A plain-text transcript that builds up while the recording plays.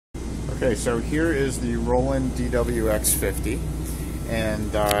Okay, so here is the Roland DWX 50,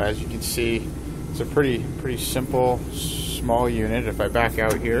 and as you can see, it's a pretty simple, small unit. If I back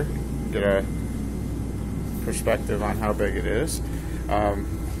out here, get a perspective on how big it is.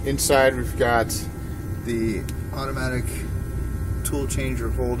 Inside we've got the automatic tool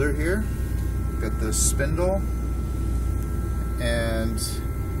changer holder here. We've got the spindle and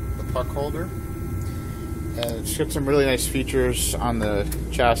the puck holder. And it's got some really nice features on the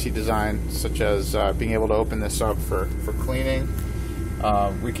chassis design, such as being able to open this up for cleaning.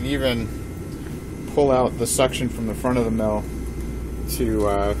 We can even pull out the suction from the front of the mill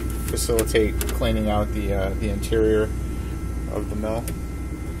to facilitate cleaning out the interior of the mill.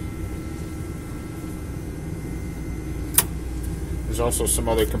 There's also some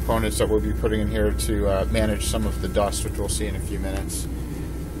other components that we'll be putting in here to manage some of the dust, which we'll see in a few minutes.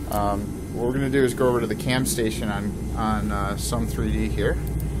 What we're going to do is go over to the cam station on some 3D here,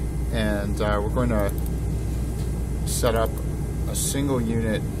 and we're going to set up a single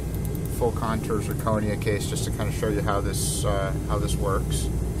unit full contour zirconia case just to kind of show you how this works.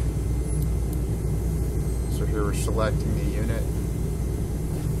 So here we're selecting the unit.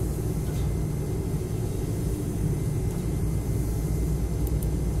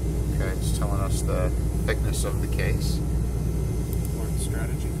 Okay, it's telling us the thickness of the case.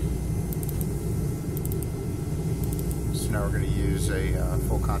 Strategy. So now we're going to use a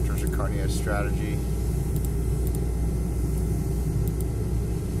full contour zirconia strategy.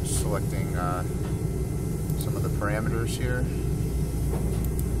 Selecting some of the parameters here.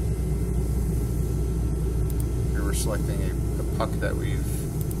 Here we're selecting a puck that we've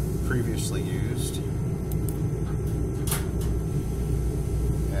previously used,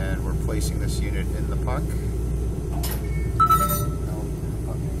 and we're placing this unit in the puck.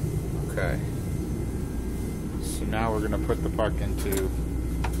 Okay, so now we're going to put the puck into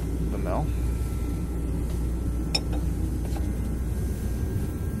the mill.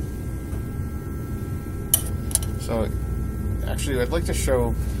 So actually I'd like to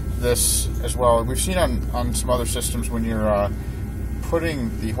show this as well. We've seen on some other systems when you're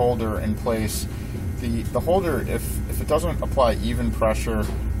putting the holder in place, the holder, if it doesn't apply even pressure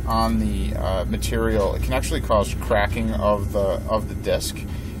on the material, it can actually cause cracking of the disc.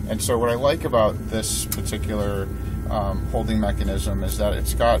 And so what I like about this particular holding mechanism is that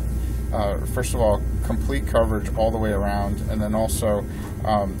it's got, first of all, complete coverage all the way around, and then also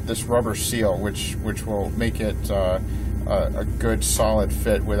this rubber seal, which will make it a good solid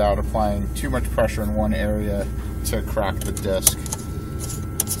fit without applying too much pressure in one area to crack the disc.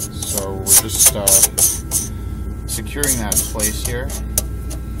 So we're just securing that in place here.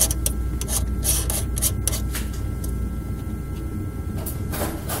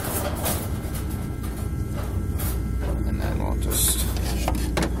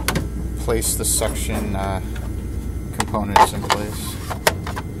 Place the suction components in place.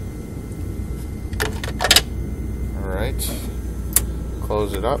 Alright,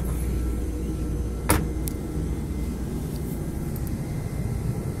 close it up.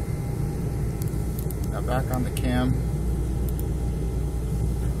 Now back on the cam,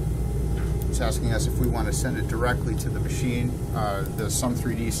 it's asking us if we want to send it directly to the machine. The Some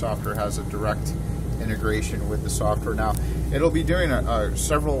 3D software has a direct integration with the software. Now it'll be doing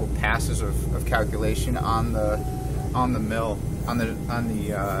several passes of calculation on the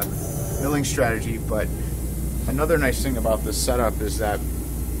milling strategy, but another nice thing about this setup is that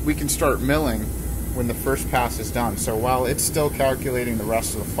we can start milling when the first pass is done. So while it's still calculating the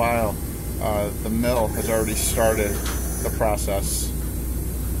rest of the file, the mill has already started the process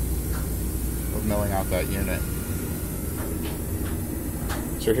of milling out that unit.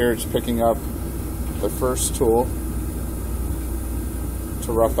 So here it's picking up the first tool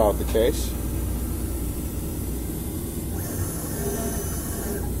to rough out the case.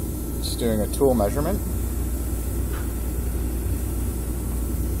 It's doing a tool measurement.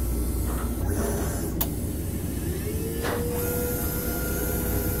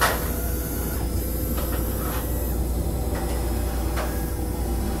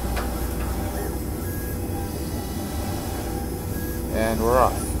 And we're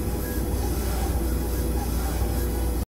off.